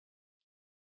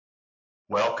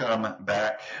Welcome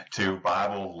back to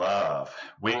Bible Love.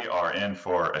 We are in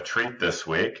for a treat this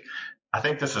week. I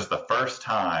think this is the first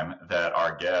time that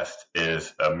our guest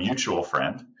is a mutual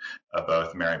friend of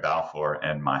both Mary Balfour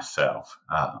and myself.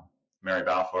 Mary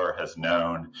Balfour has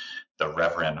known the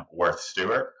Reverend Worth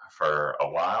Stewart for a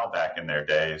while back in their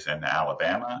days in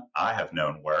Alabama. I have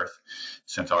known Worth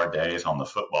since our days on the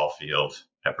football field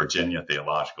at Virginia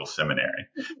Theological Seminary.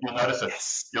 You'll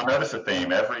notice a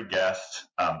theme. Every guest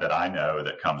that I know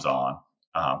that comes on,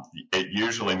 it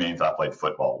usually means I played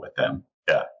football with them.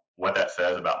 Yeah. What that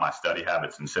says about my study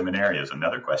habits in seminary is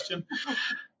another question.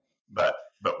 But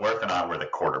Worth and I were the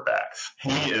quarterbacks.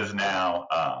 He is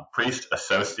now priest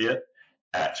associate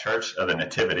at Church of the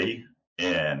Nativity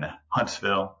in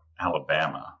Huntsville,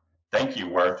 Alabama. Thank you,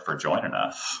 Worth, for joining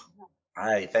us.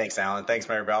 Hi, thanks, Alan. Thanks,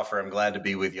 Mary Balfour. I'm glad to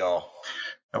be with y'all.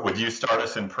 Would you start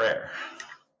us in prayer?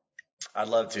 I'd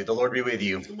love to. The Lord be with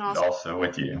you. And also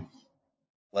with you.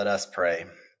 Let us pray.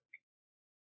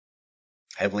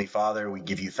 Heavenly Father, we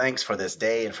give you thanks for this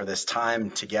day and for this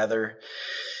time together.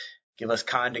 Give us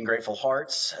kind and grateful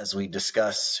hearts as we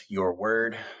discuss your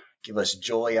word. Give us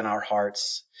joy in our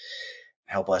hearts.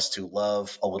 Help us to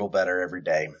love a little better every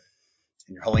day.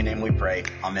 In your holy name we pray.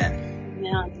 Amen.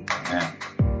 Amen. Amen.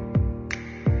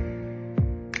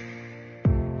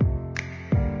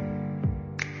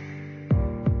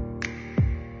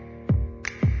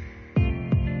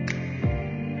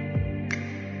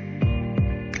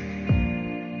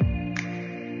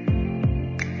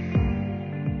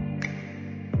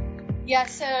 Yeah,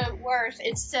 so Worth,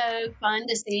 it's so fun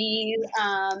to see you.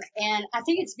 And I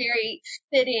think it's very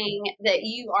fitting that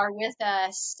you are with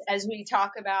us as we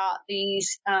talk about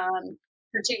these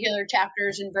particular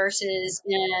chapters and verses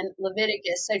in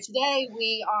Leviticus. So today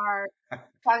we are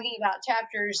talking about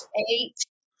chapters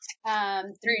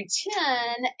 8 through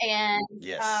 10. And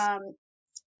Yes.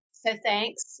 so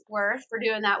thanks, Worth, for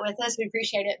doing that with us. We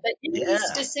appreciate it. But in these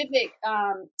specific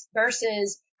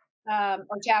verses,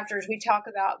 or chapters, we talk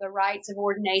about the rites of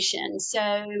ordination.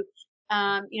 So,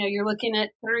 you're looking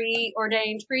at 3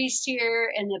 ordained priests here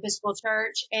in the Episcopal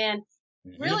Church. And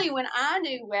really, when I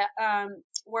knew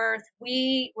Worth,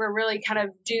 we were really kind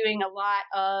of doing a lot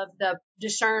of the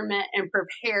discernment and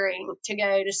preparing to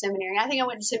go to seminary. I think I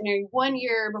went to seminary 1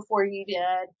 year before you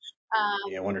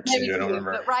did. 1 or 2, I don't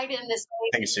remember. But right in this,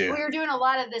 we were doing a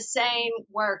lot of the same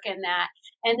work in that.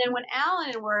 And then when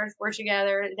Alan and Worth were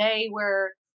together, they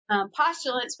were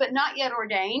postulants, but not yet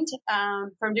ordained,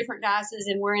 from different dioceses,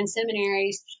 and we're in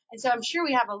seminaries. And so I'm sure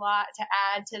we have a lot to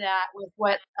add to that with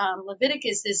what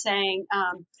Leviticus is saying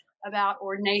about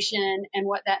ordination and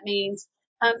what that means.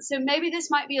 So maybe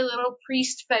this might be a little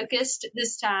priest focused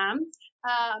this time,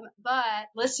 but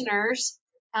listeners,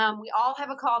 we all have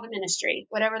a call to ministry,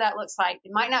 whatever that looks like.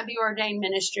 It might not be ordained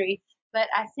ministry, but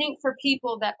I think for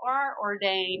people that are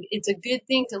ordained, it's a good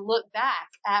thing to look back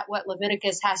at what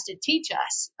Leviticus has to teach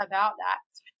us about that.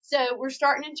 So we're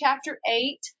starting in chapter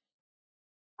 8.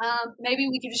 Maybe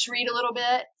we could just read a little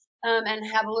bit and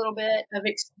have a little bit of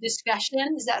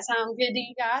discussion. Does that sound good to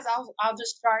you guys? I'll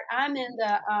just start. I'm in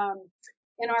the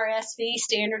NRSV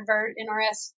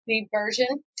NRSV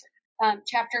version.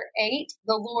 Chapter 8,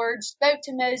 the Lord spoke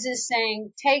to Moses,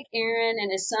 saying, "Take Aaron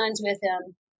and his sons with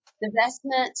him, the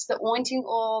vestments, the anointing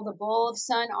oil, the bowl of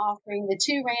sun offering, the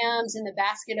 2 rams, and the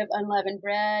basket of unleavened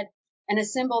bread, and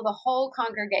assemble the whole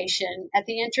congregation at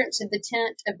the entrance of the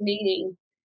tent of meeting."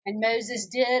 And Moses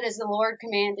did as the Lord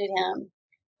commanded him.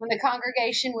 When the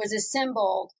congregation was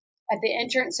assembled at the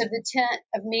entrance of the tent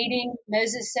of meeting,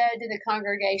 Moses said to the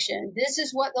congregation, "This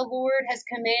is what the Lord has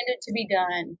commanded to be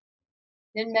done."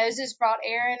 Then Moses brought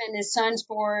Aaron and his sons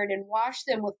forward and washed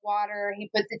them with water. He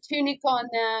put the tunic on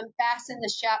them, fastened the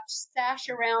sash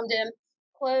around him,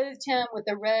 clothed him with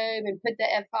a robe, and put the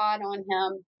ephod on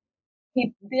him.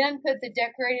 He then put the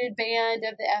decorated band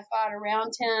of the ephod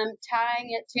around him,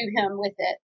 tying it to him with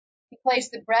it. He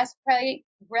placed the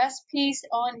breastpiece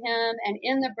on him, and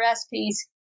in the breastpiece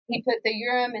he put the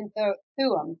Urim and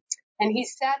Thummim, and he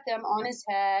sat them on his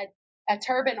head, a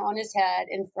turban on his head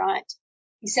in front.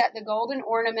 He set the golden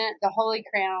ornament, the holy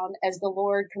crown, as the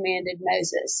Lord commanded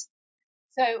Moses.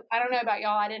 So I don't know about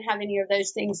y'all. I didn't have any of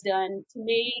those things done to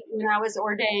me when I was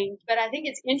ordained, but I think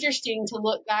it's interesting to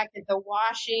look back at the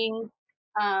washing,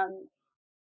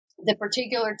 the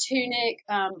particular tunic.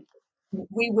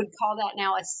 We would call that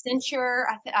now a cincture,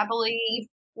 I believe,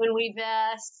 when we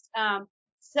vest.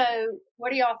 So what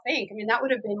do y'all think? I mean, that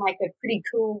would have been like a pretty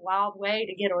cool, wild way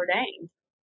to get ordained.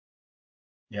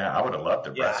 Yeah, I would have loved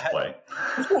a breastplate.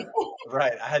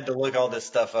 Right. I had to look all this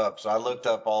stuff up. So I looked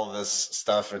up all of this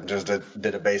stuff and just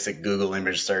did a basic Google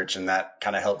image search, and that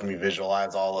kind of helped me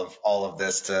visualize all of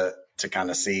this to to kind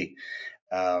of see.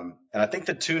 And I think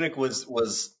the tunic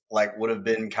was like would have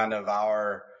been kind of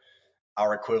our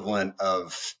equivalent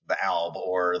of the alb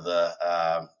or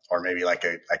or maybe like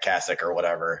a cassock or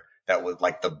whatever that was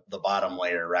like the bottom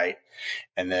layer, right?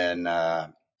 And then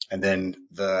the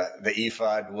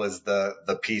ephod was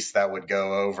the piece that would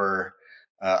go over.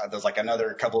 There's like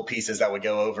another couple of pieces that would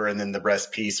go over, and then the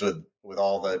breast piece with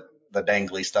all the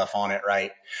dangly stuff on it,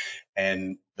 right?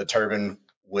 And the turban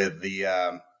with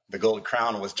the gold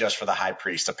crown was just for the high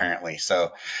priest, apparently.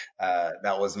 So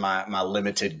that was my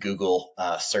limited Google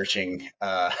searching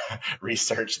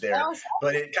research there,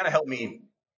 but it kind of helped me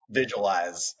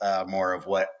visualize more of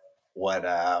what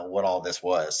all this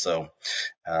was. So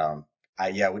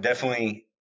we definitely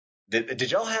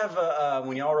did. Y'all have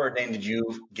when y'all were ordained? Did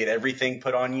you get everything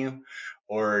put on you,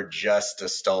 or just a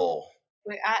stole?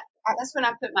 That's when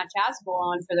I put my chasuble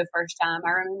on for the first time. I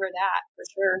remember that for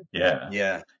sure.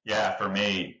 Yeah. For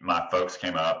me, my folks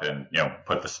came up and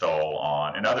put the stole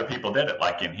on, and other people did it,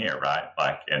 like in here, right?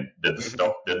 Like and did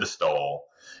the stole,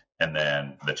 and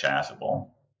then the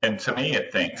chasuble. And to me,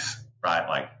 it thinks right,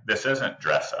 like this isn't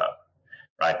dress up,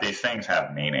 right? These things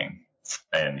have meaning,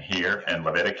 and here in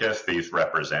Leviticus, these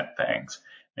represent things.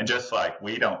 And just like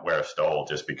we don't wear a stole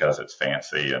just because it's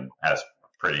fancy and has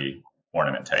pretty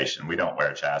ornamentation. We don't wear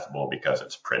a chasuble because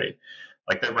it's pretty.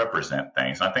 Like they represent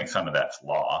things. And I think some of that's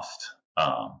lost.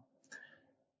 And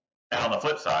on the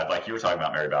flip side, like you were talking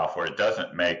about Mary Balfour, it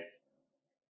doesn't make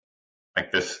like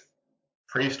this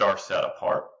priests are set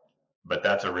apart, but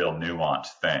that's a real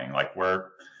nuanced thing. Like we're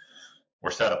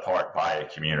set apart by a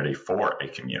community for a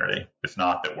community. It's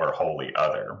not that we're wholly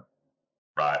other,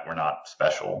 right? We're not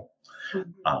special.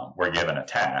 We're given a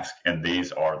task, and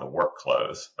these are the work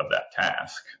clothes of that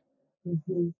task.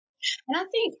 Mm-hmm. And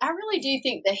I really do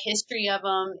think the history of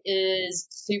them is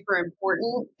super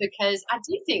important, because I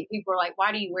do think people are like,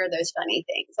 why do you wear those funny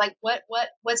things? Like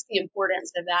what's the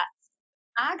importance of that?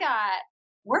 I got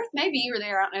Worth, maybe you were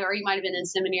there, I don't know, or you might have been in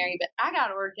seminary, but I got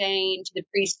ordained to the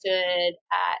priesthood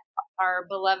at our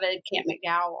beloved Camp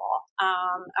McDowell.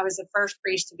 I was the first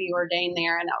priest to be ordained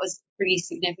there, and that was a pretty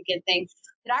significant thing.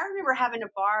 But I remember having to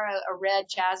borrow a red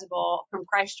chasuble from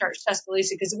Christ Church,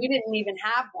 Tuscaloosa, because we didn't even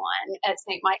have one at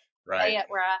St. Mike, right,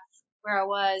 where I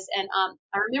was. And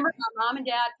I remember my mom and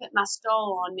dad put my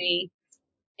stole on me,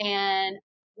 and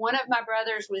one of my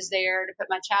brothers was there to put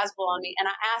my chasuble on me. And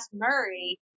I asked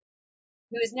Murray,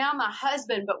 who is now my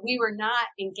husband, but we were not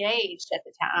engaged at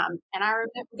the time. And I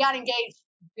remember we got engaged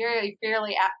very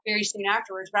soon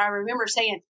afterwards. But I remember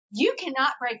saying, you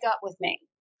cannot break up with me,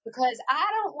 because I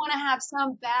don't want to have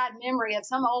some bad memory of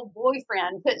some old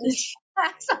boyfriend putting this.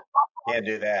 Can't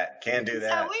do that. So we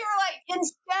were like in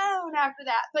stone after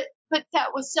that. But that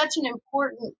was such an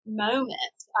important moment,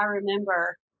 I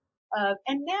remember.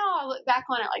 And now I look back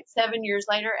on it like 7 years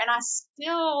later, and I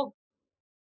still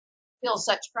feel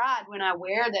such pride when I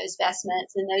wear those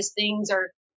vestments, and those things are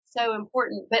so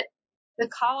important. But the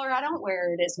collar, I don't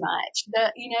wear it as much.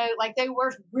 Like they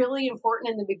were really important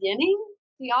in the beginning.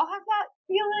 Do y'all have that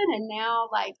feeling? And now,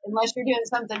 like, unless you're doing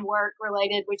something work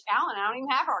related, which Alan, I don't even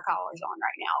have our collars on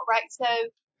right now, right? So,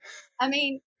 I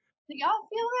mean, do y'all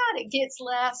feel that it gets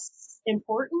less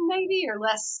important, maybe, or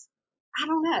less? I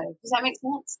don't know. Does that make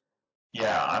sense?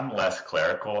 Yeah, I'm less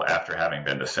clerical after having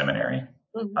been to seminary.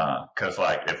 Because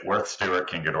like if Worth Stewart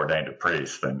can get ordained a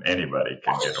priest, then anybody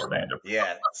can get ordained a priest.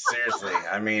 Yeah, seriously.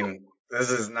 I mean, this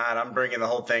is not. I'm bringing the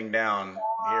whole thing down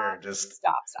here. Just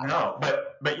stop. No,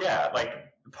 but yeah, like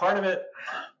part of it,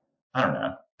 I don't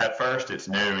know. At first, it's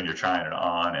new and you're trying it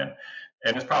on, and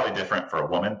it's probably different for a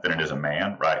woman than it is a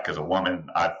man, right? Because a woman,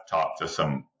 I've talked to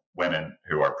some women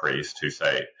who are priests who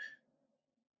say,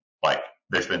 like,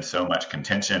 there's been so much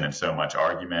contention and so much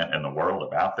argument in the world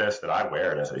about this that I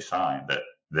wear it as a sign that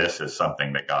this is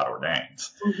something that God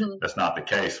ordains. That's not the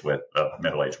case with a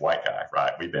middle-aged white guy,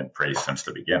 right? We've been priests since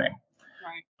the beginning.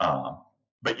 Right.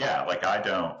 But yeah, like I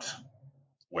don't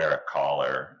wear a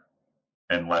collar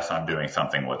unless I'm doing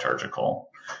something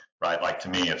liturgical, right? Like to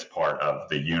me, it's part of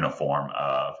the uniform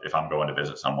of if I'm going to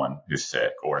visit someone who's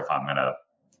sick, or if I'm going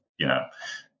to,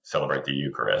 celebrate the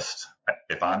Eucharist.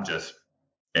 If I'm just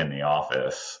in the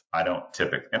office, I don't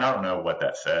typically, and I don't know what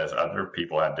that says. Other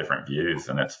people have different views,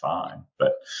 and it's fine.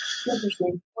 But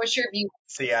what's your view?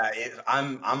 See,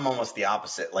 I'm almost the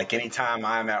opposite. Like anytime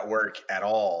I'm at work at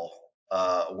all,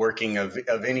 working of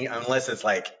any, unless it's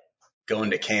like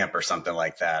going to camp or something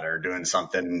like that, or doing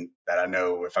something that I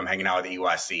know if I'm hanging out with the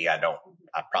EYC, I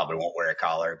probably won't wear a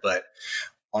collar. But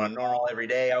on a normal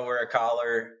everyday, I wear a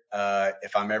collar.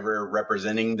 If I'm ever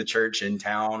representing the church in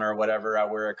town or whatever, I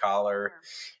wear a collar.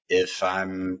 If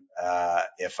I'm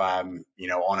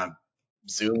on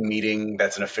Zoom meeting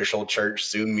that's an official church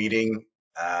Zoom meeting,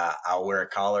 I'll wear a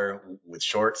collar with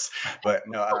shorts. But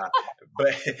no,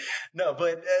 but no,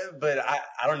 but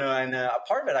I don't know. And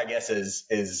part of it, I guess,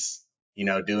 is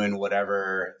doing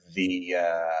whatever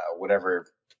whatever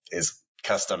is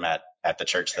custom at the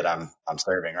church that I'm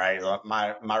serving. Right,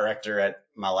 my rector at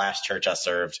my last church I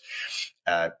served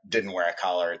didn't wear a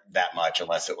collar that much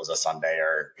unless it was a Sunday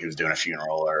or he was doing a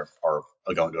funeral or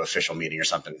going to an official meeting or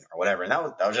something or whatever. And that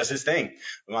was just his thing.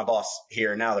 But my boss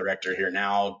here now, the rector here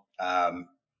now,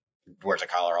 wears a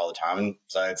collar all the time. And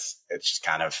so it's just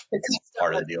kind of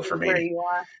part of the deal for me. Where you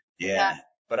are. Yeah.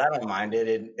 But I don't mind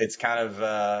it. It's kind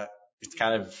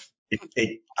of,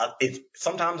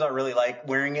 sometimes I really like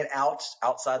wearing it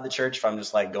outside the church. If I'm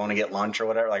just like going to get lunch or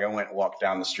whatever, like I went and walked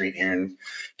down the street here in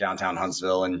downtown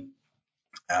Huntsville and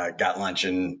got lunch,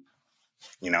 and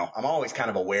I'm always kind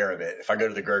of aware of it. If I go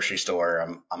to the grocery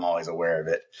store, I'm always aware of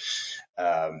it.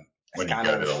 When you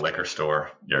go to the liquor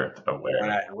store, you're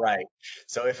aware. Right.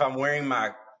 So if I'm wearing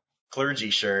my clergy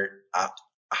shirt,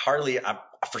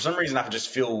 for some reason, I just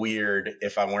feel weird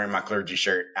if I'm wearing my clergy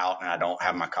shirt out and I don't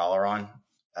have my collar on.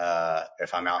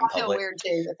 If I'm out in public, I feel weird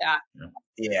too with that.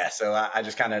 Yeah. So I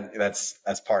just kind of that's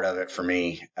part of it for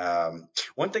me.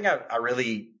 One thing I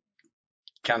really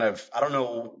kind of, I don't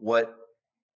know what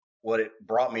it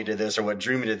brought me to this or what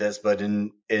drew me to this, but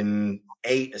in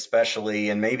 8 especially,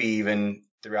 and maybe even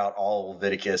throughout all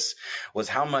Leviticus, was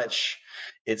how much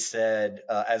it said,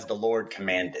 as the Lord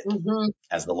commanded,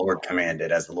 as the Lord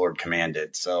commanded, as the Lord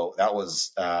commanded. So that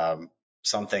was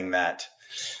something that,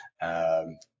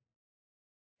 and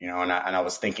I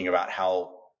was thinking about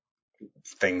how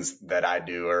things that I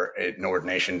do are in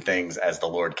ordination things as the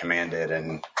Lord commanded.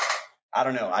 And I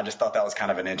don't know. I just thought that was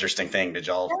kind of an interesting thing. Did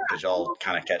y'all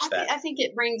kind of catch that? I think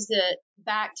it brings it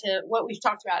back to what we've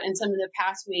talked about in some of the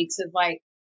past weeks of like,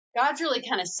 God's really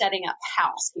kind of setting up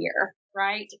house here,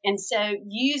 right? And so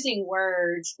using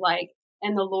words like,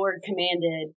 and the Lord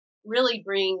commanded really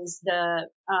brings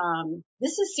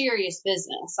this is serious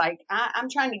business. Like I'm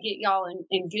trying to get y'all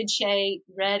in good shape,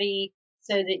 ready,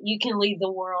 so that you can lead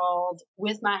the world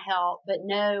with my help. But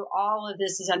no, all of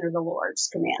this is under the Lord's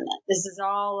commandment. This is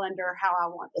all under how I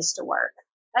want this to work.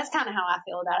 That's kind of how I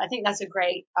feel about it. I think that's a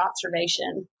great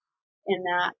observation in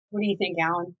that. What do you think,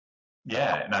 Alan?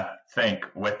 Yeah, and I think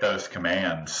with those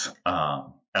commands,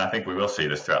 and I think we will see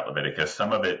this throughout Leviticus,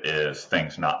 some of it is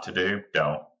things not to do.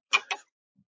 Don't,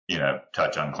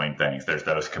 touch unclean things. There's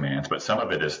those commands, but some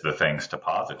of it is the things to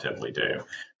positively do.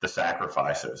 The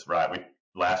sacrifices, right?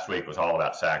 Last week was all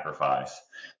about sacrifice.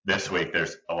 This week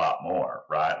there's a lot more,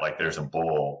 right? Like there's a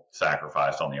bull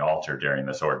sacrificed on the altar during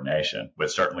this ordination,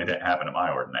 which certainly didn't happen at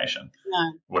my ordination.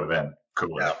 No. Would have been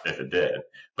cooler if it did.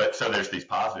 But so there's these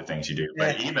positive things you do.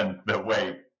 But even the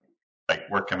way, like,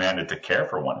 we're commanded to care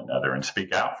for one another and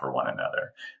speak out for one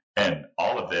another. And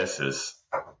all of this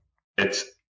it's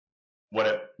what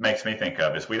it makes me think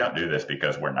of is we don't do this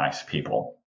because we're nice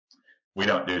people. We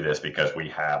don't do this because we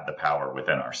have the power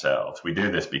within ourselves. We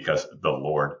do this because the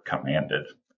Lord commanded.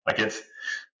 Like it's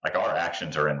like our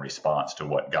actions are in response to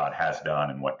what God has done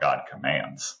and what God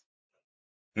commands.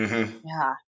 Mm-hmm.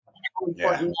 Yeah.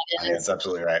 Important. Yeah, that's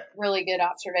absolutely right. Really good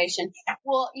observation.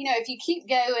 Well, if you keep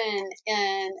going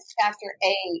in chapter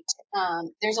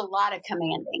 8, there's a lot of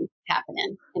commanding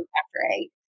happening in chapter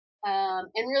 8.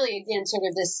 And really, again, sort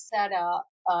of this setup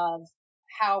of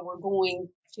how we're going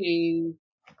to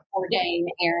ordain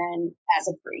Aaron as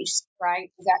a priest, right?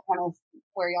 Is that kind of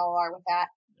where y'all are with that?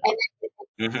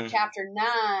 And then chapter 9,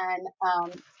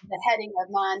 the heading of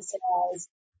mine says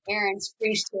Aaron's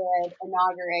priesthood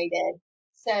inaugurated.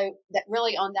 So that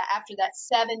really after that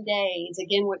 7 days,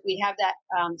 again, we have that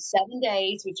 7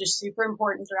 days, which is super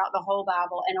important throughout the whole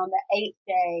Bible. And on the 8th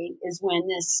day is when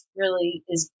this really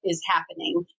is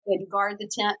happening. We had to guard the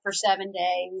tent for 7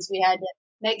 days. We had to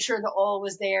make sure the oil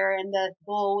was there and the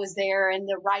bull was there and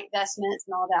the right vestments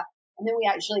and all that. And then we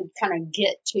actually kind of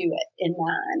get to it in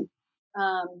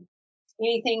 9.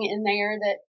 Anything in there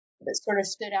that sort of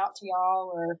stood out to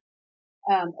y'all, or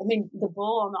the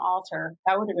bull on the altar,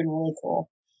 that would have been really cool.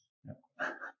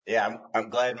 Yeah,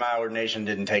 I'm glad my ordination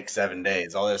didn't take 7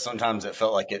 days, although sometimes it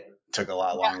felt like it took a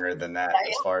lot longer than that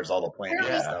as far as all the planning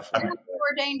and stuff. Where were you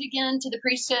ordained again to the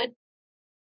priesthood?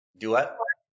 Do what?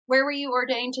 Where were you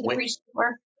ordained to the priesthood?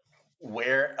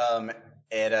 Where?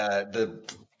 At the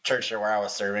church where I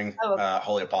was serving,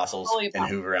 Holy Apostles in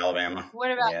Hoover, Alabama. What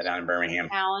about down in Birmingham?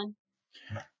 Alan?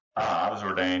 I was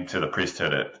ordained to the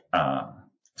priesthood at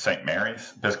St.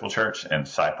 Mary's Episcopal Church in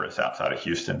Cypress, outside of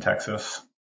Houston, Texas.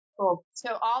 Cool. So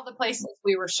all the places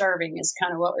we were serving is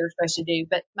kind of what we were supposed to do,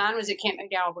 but mine was at Camp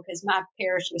McDowell because my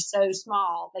parish was so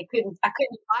small. I couldn't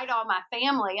invite all my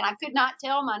family, and I could not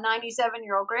tell my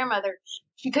 97-year-old grandmother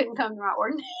she couldn't come to my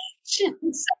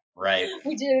ordination. So Right.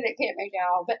 we did it at Camp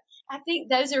McDowell. But I think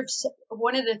those are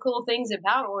one of the cool things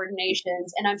about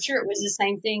ordinations, and I'm sure it was the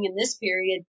same thing in this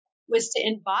period, was to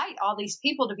invite all these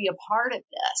people to be a part of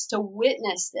this, to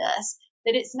witness this,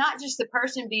 that it's not just the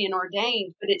person being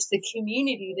ordained, but it's the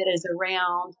community that is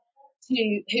around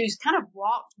who's kind of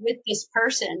walked with this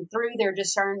person through their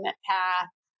discernment path,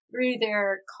 through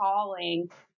their calling,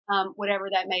 whatever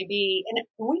that may be. And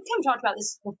we kind of talked about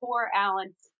this before,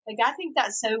 Alan. Like, I think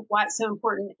that's why it's so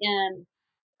important in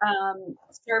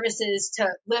services to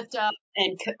lift up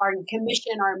and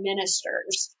commission our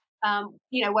ministers.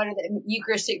 Whether the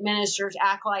Eucharistic ministers,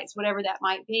 acolytes, whatever that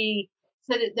might be,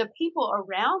 so that the people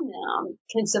around them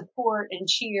can support and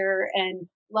cheer and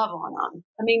love on them.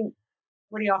 I mean,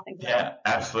 what do y'all think about that?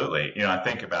 Yeah, absolutely. I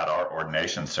think about our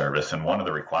ordination service, and one of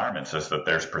the requirements is that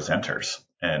there's presenters,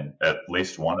 and at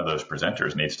least one of those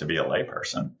presenters needs to be a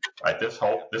layperson, right? This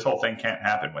whole thing can't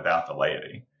happen without the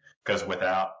laity, because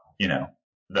without,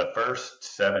 the first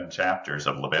 7 chapters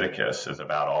of Leviticus is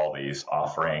about all these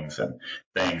offerings and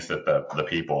things that the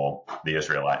people, the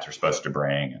Israelites, are supposed to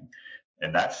bring.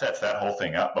 And that sets that whole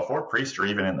thing up before priests are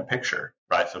even in the picture,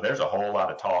 right? So there's a whole lot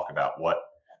of talk about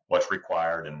what's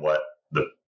required and what the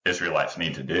Israelites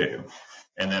need to do.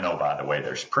 And then, oh, by the way,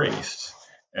 there's priests.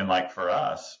 And like for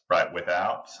us, right,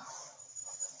 without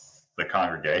the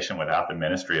congregation, without the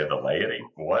ministry of the laity,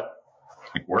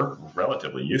 we're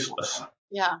relatively useless.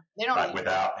 Yeah, they don't. Right,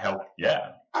 without help,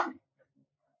 yeah.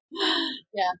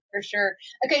 Yeah, for sure.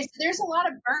 Okay, so there's a lot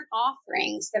of burnt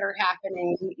offerings that are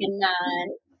happening in 9.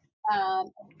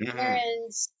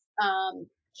 Aaron's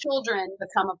children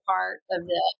become a part of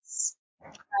this.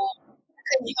 I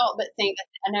couldn't help but think,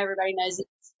 I know everybody knows this,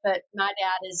 but my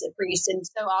dad is a priest, and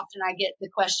so often I get the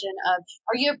question of,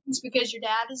 are you a priest because your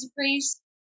dad is a priest?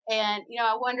 And,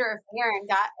 I wonder if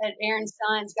Aaron's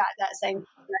sons got that same,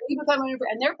 are you becoming a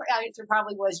priest? And their answer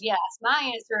probably was yes.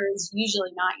 My answer is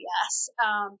usually not yes.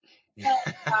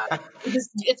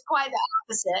 It's quite the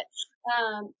opposite.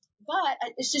 But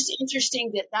it's just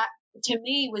interesting that to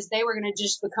me was they were going to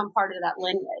just become part of that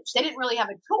lineage. They didn't really have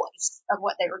a choice of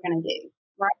what they were going to do,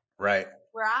 right? Right.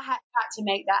 Where I had got to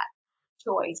make that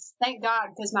choice. Thank God,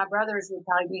 because my brothers would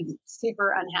probably be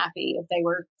super unhappy if they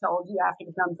were told you have to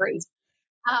become priest.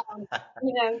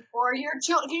 Or your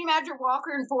children. Can you imagine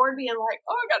Walker and Ford being like,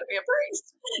 "Oh, I got to be a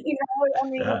priest"?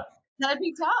 Yeah. That'd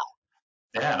be tough.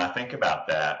 Yeah, and I think about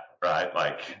that, right?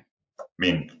 Like, I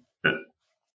mean,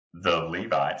 the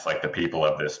Levites, like the people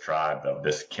of this tribe, of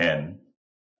this kin,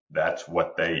 that's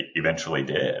what they eventually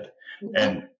did. Mm-hmm.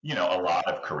 And, a lot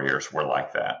of careers were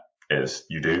like that, is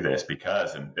you do this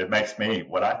because, and it makes me,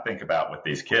 what I think about with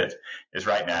these kids is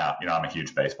right now, I'm a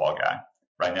huge baseball guy.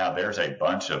 Right now, there's a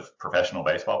bunch of professional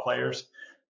baseball players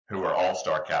who are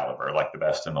all-star caliber, like the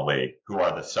best in the league, who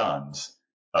are the sons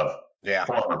of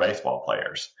former baseball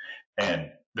players.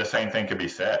 And the same thing could be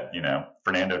said,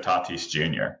 Fernando Tatis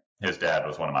Jr., his dad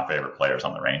was one of my favorite players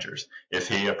on the Rangers. Is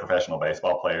he a professional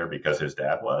baseball player because his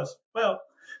dad was? Well,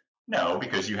 no,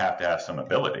 because you have to have some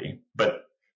ability. But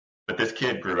this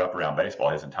kid grew up around baseball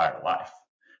his entire life,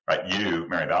 right? You,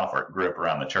 Mary Balfour, grew up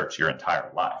around the church your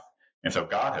entire life. And so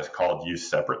God has called you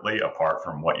separately apart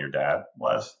from what your dad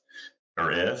was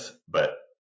or is, but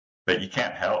you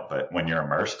can't help but when you're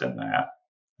immersed in that,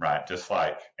 right? Just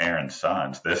like Aaron's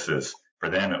sons, this is, for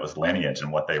them, it was lineage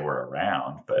and what they were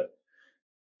around. But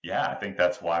yeah, I think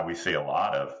that's why we see a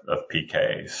lot of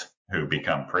PKs who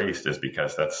become priests, is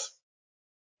because that's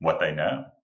what they know.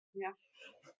 Yeah.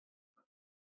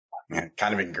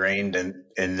 Kind of ingrained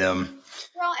in them.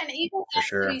 Well, and even that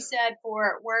to be said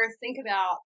for Worth, think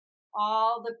about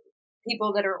all the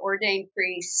people that are ordained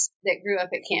priests that grew up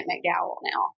at Camp McDowell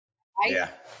now. Right? Yeah.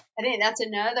 I think that's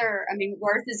another,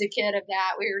 Worth is a kid of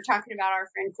that. We were talking about our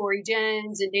friend Corey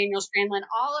Jones and Daniel Strandland,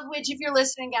 all of which, if you're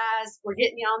listening, guys, we're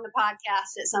getting you on the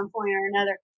podcast at some point or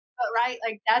another. But, right,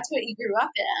 like, that's what you grew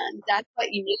up in. That's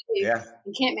what you knew. Yeah.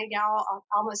 And Camp McDowell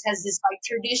almost has this, like,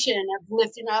 tradition of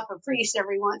lifting up a priest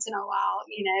every once in a while,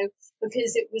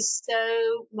 because it was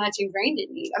so much ingrained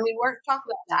in you. We're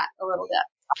talking about that a little bit.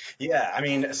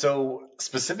 Yeah, so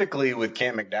specifically with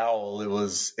Camp McDowell,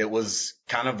 it was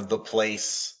kind of the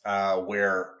place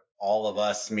where all of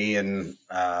us, me and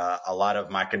a lot of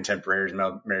my contemporaries,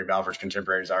 Mary Balfour's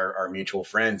contemporaries, our mutual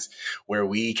friends, where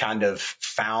we kind of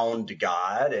found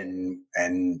God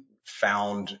and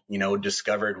found,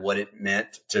 discovered what it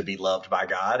meant to be loved by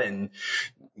God, and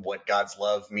what God's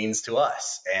love means to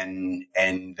us. And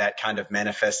that kind of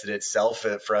manifested itself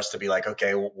for us to be like,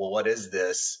 okay, well, what is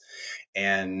this?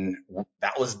 And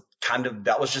that was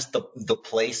just the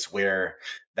place where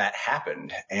that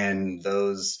happened. And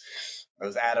those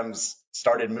atoms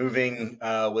started moving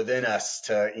within us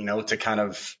to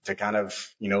kind of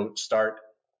start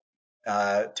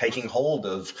taking hold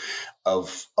of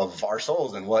our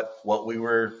souls and what we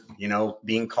were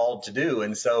being called to do.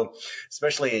 And so,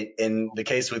 especially in the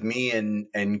case with me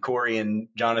and Corey and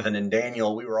Jonathan and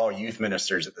Daniel, we were all youth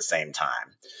ministers at the same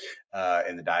time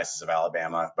in the Diocese of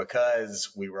Alabama,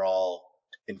 because we were all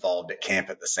involved at camp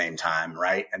at the same time,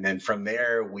 right? And then from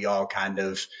there, we all kind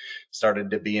of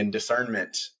started to be in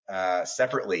discernment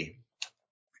separately.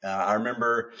 I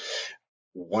remember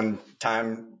one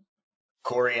time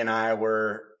Corey and I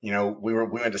were, we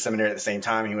went to seminary at the same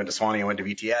time. He went to Swanee, I went to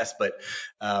VTS, but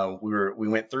we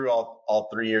went through all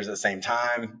 3 years at the same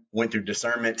time, went through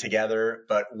discernment together.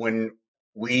 But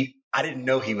I didn't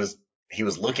know he was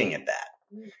looking at that,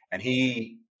 and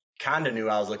he kind of knew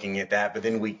I was looking at that. But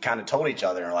then we kind of told each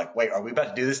other, and like, wait, are we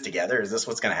about to do this together? Is this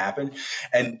what's going to happen?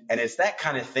 And it's that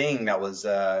kind of thing that was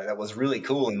really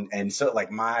cool. And so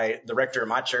like the rector of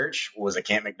my church was a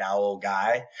Camp McDowell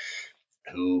guy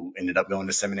who ended up going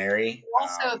to seminary.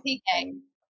 Also a PK.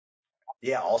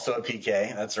 Also a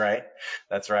PK. That's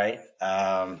right.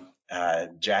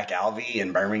 Jack Alvey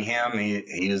in Birmingham,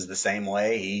 he was the same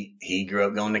way. He grew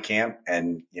up going to camp,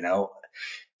 and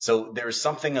so there's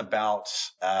something about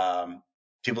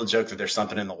people joke that there's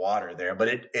something in the water there, but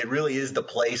it really is the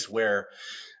place where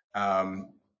the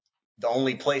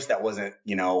only place that wasn't,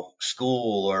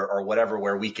 school or whatever,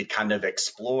 where we could kind of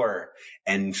explore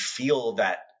and feel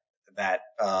that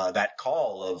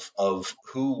call of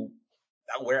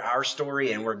where our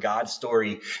story and where God's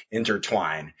story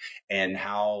intertwine, and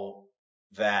how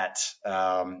that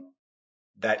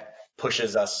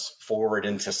pushes us forward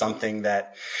into something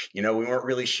that, we weren't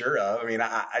really sure of. I mean,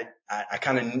 I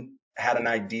kind of had an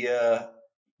idea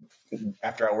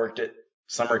after I worked at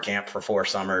summer camp for 4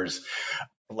 summers,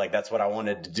 like that's what I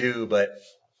wanted to do. But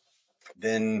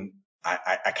then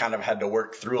I kind of had to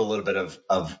work through a little bit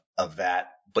of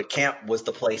that. But camp was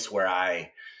the place where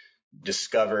I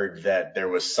discovered that there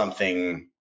was something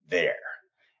there,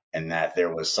 and that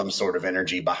there was some sort of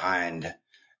energy behind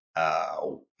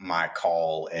my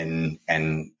call, and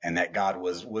that God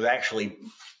was actually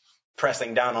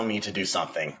pressing down on me to do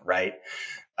something, right?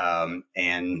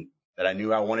 And that I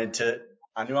knew I wanted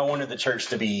the church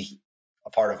to be a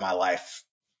part of my life,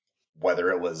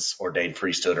 whether it was ordained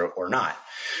priesthood or not.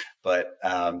 But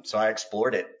so I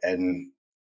explored it, and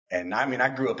I mean, I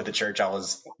grew up at the church. I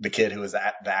was the kid who was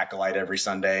at the acolyte every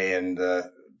Sunday, and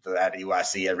at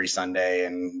EYC every Sunday,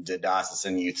 and did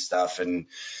diocesan youth stuff. And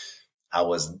I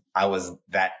was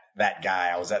that guy.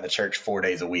 I was at the church 4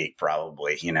 days a week,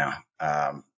 probably,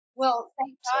 Well,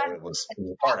 thank God. So it was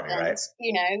a part of me, right?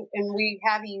 And we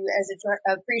have you as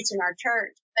a priest in our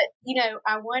church. But,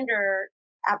 I wonder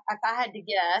if I had to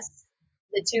guess,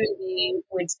 the two of you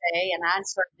would say, and I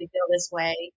certainly feel this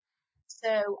way,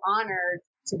 so honored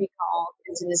to be called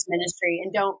into this ministry,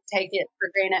 and don't take it for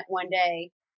granted one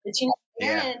day. But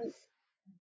Aaron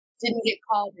didn't get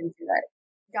called into it.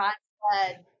 God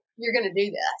said, you're going to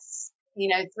do this,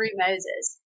 through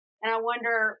Moses. And I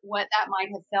wonder what that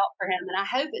might have felt for him. And I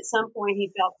hope at some point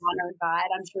he felt honored by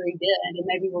it. I'm sure he did. And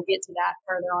maybe we'll get to that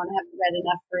further on. I haven't read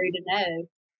enough through to know.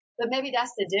 But maybe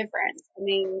that's the difference. I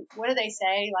mean, what do they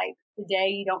say? Like, the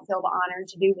day you don't feel the honor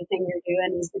to do the thing you're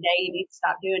doing is the day you need to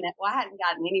stop doing it. Well, I hadn't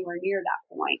gotten anywhere near that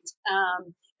point.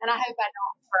 And I hope I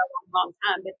don't for a long, long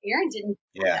time. But Aaron didn't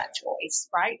have that choice,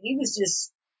 right? He was just,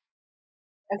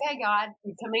 okay, God,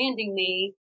 you're commanding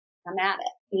me. I'm at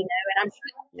it, and I'm sure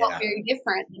it felt very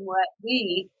different than what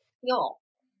we feel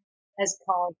as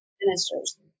called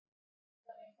ministers.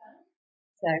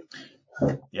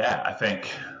 So. Yeah, I think,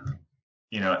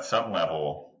 at some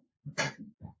level,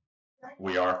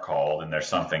 we are called, and there's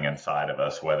something inside of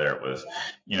us, whether it was,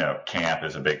 camp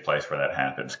is a big place where that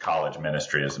happens. College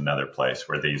ministry is another place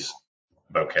where these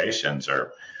vocations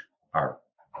are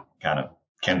kind of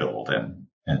kindled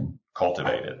and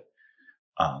cultivated.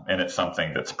 And it's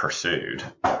something that's pursued.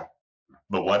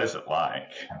 But what is it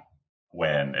like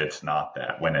when it's not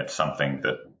that, when it's something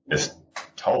that is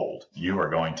told, you are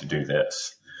going to do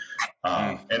this?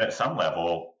 And at some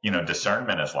level,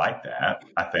 discernment is like that.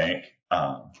 I think,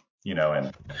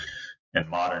 in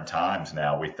modern times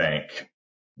now, we think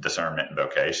discernment and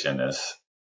vocation is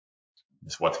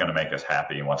what's going to make us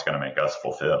happy and what's going to make us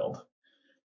fulfilled.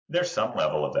 There's some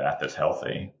level of that that's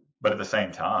healthy, but at the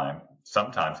same time,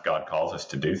 sometimes God calls us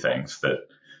to do things that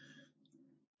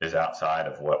is outside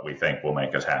of what we think will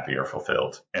make us happy or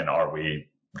fulfilled. And are we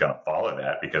going to follow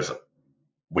that because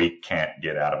we can't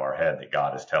get out of our head that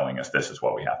God is telling us this is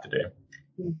what we have to do?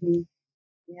 Mm-hmm.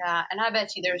 Yeah. And I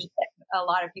bet you there's a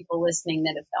lot of people listening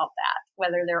that have felt that,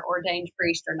 whether they're ordained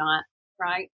priest or not,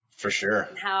 right? For sure.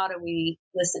 And how do we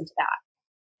listen to that?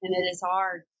 And it is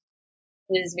hard.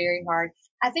 It is very hard.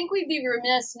 I think we'd be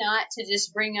remiss not to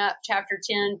just bring up chapter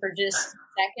 10 for just a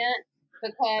second,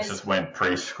 because this is when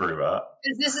priests screw up.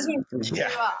 This is when priests screw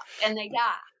up and they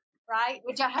die, right?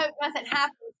 Which I hope nothing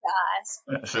happens to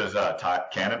us. This is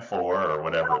Canon 4 or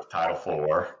whatever, Title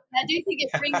 4. I do think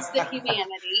it brings the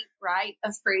humanity, right,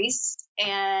 of priests,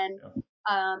 and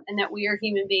that we are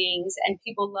human beings, and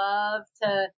people love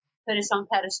to put us on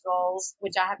pedestals,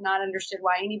 which I have not understood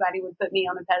why anybody would put me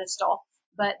on a pedestal,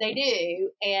 but they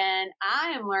do. And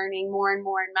I am learning more and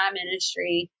more in my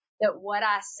ministry that what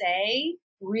I say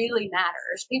really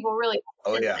matters. People really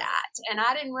listen to that. And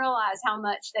I didn't realize how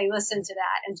much they listen to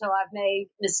that until I've made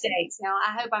mistakes. Now,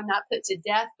 I hope I'm not put to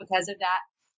death because of that,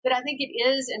 but I think it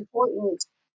is important.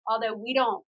 Although we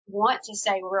don't want to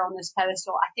say we're on this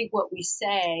pedestal, I think what we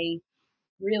say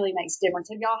really makes a difference.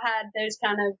 Have y'all had those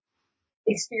kind of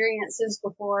experiences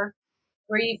before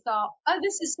where you thought, oh,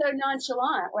 this is so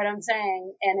nonchalant, what I'm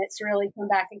saying, and it's really come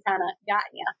back and kind of got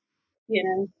you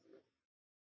know?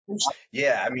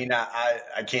 Yeah, I mean,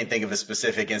 I can't think of a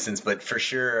specific instance, but for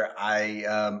sure,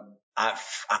 I'm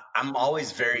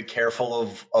always very careful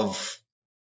of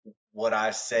what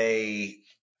I say.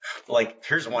 Like,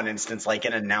 here's one instance, like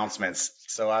in announcements.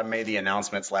 So I made the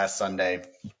announcements last Sunday,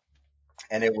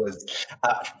 and it was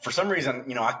for some reason,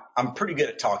 I'm pretty good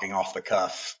at talking off the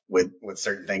cuff with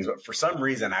certain things, but for some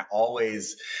reason, I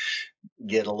always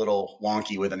get a little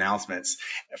wonky with announcements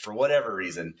for whatever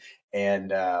reason,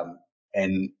 and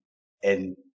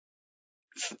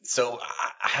so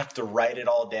I have to write it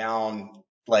all down,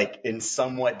 like in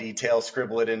somewhat detail,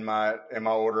 scribble it in my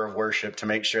order of worship to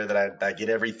make sure that I get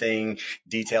everything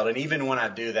detailed. And even when I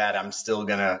do that, I'm still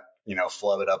gonna,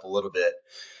 flub it up a little bit.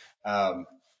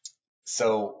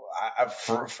 So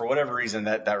for whatever reason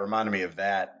that reminded me of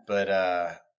that, but,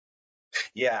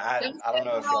 yeah, I don't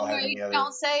know if y'all have any other.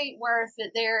 Don't say, Worth,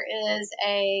 that there is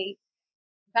a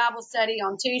Bible study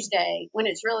on Tuesday when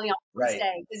it's really on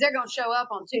Wednesday, because they're going to show up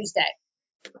on Tuesday.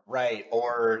 Right.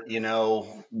 Or,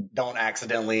 don't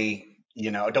accidentally,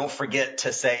 don't forget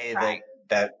to say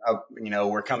that,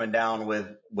 we're coming down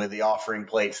with the offering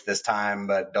plates this time,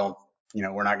 but don't,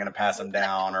 we're not going to pass them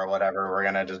down or whatever. We're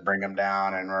going to just bring them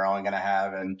down, and we're only going to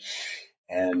have, and,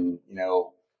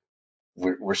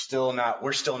 we're still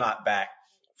not back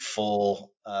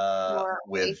full,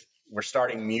 we're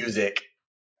starting music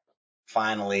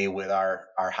finally with our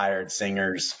hired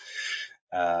singers,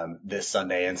 this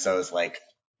Sunday. And so it's like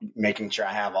making sure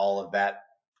I have all of that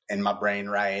in my brain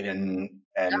right, and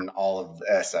all of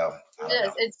that. So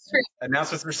It's true.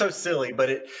 Announcements are so silly,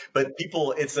 but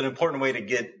people, it's an important way to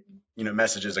get,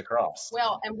 messages across.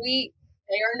 Well, and they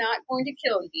are not going to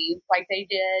kill you like they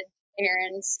did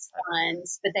Aaron's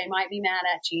sons, but they might be mad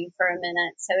at you for a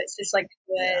minute. So it's just like a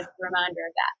good reminder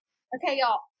of that. Okay,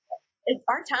 y'all,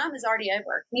 our time is already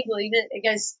over. Can you believe it? It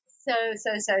goes so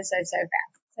fast.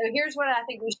 So here's what I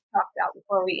think we should talk about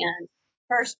before we end.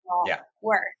 First of all,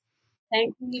 Worth.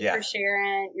 Thank you for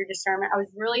sharing your discernment. I was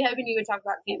really hoping you would talk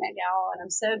about Camp McDowell, and I'm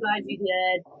so glad you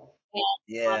did.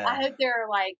 And I hope there are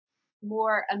like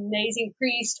more amazing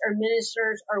priests or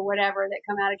ministers or whatever that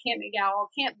come out of Camp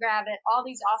McDowell, Camp Gravett, all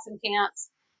these awesome camps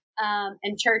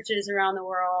and churches around the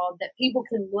world, that people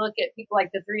can look at people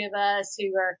like the three of us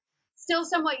who are still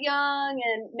somewhat young,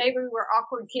 and maybe we were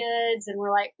awkward kids and we're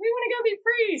like, we want to go be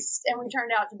priests, and we turned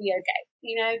out to be okay,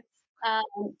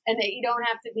 and that you don't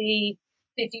have to be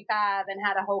 55 and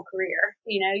had a whole career.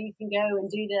 You can go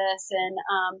and do this,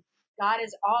 and God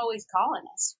is always calling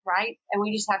us, right? And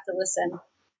we just have to listen.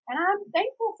 And I'm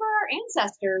thankful for our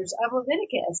ancestors of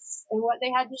Leviticus and what they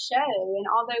had to show. And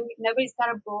although nobody's got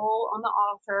a bull on the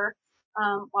altar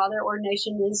while their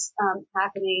ordination is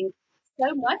happening,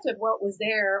 so much of what was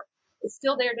there is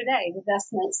still there today. The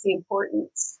vestments, the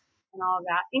importance, and all of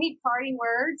that. Any parting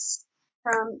words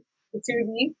from the two of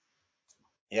you?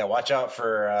 Yeah, watch out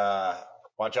for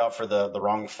the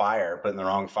wrong fire, putting the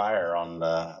wrong fire on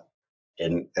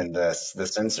in the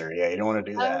censer. Yeah, you don't want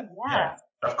to do that. Yeah.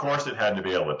 Of course, it had to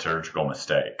be a liturgical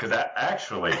mistake, because that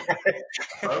actually,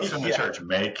 folks in the church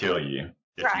may kill you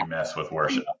if you mess with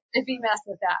worship. If you mess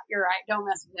with that, you're right. Don't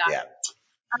mess with that.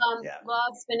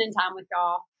 Love spending time with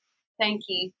y'all. Thank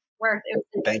you. It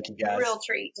was Thank you, guys. A real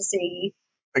treat to see you.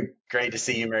 Great to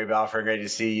see you, Mary Balfour. Great to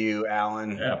see you,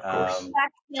 Alan. Yeah, of course.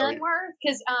 Back Kenworth,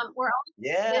 because we're on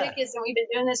Leviticus and we've been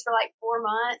doing this for like 4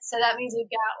 months. So that means we've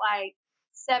got like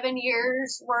 7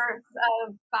 years worth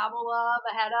of Bible love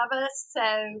ahead of us.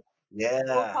 So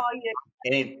we'll call you.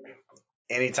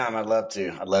 Anytime. I'd love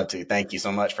to. Thank you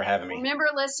so much for having me. Remember,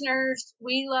 listeners,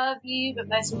 we love you, but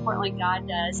most importantly, God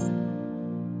does.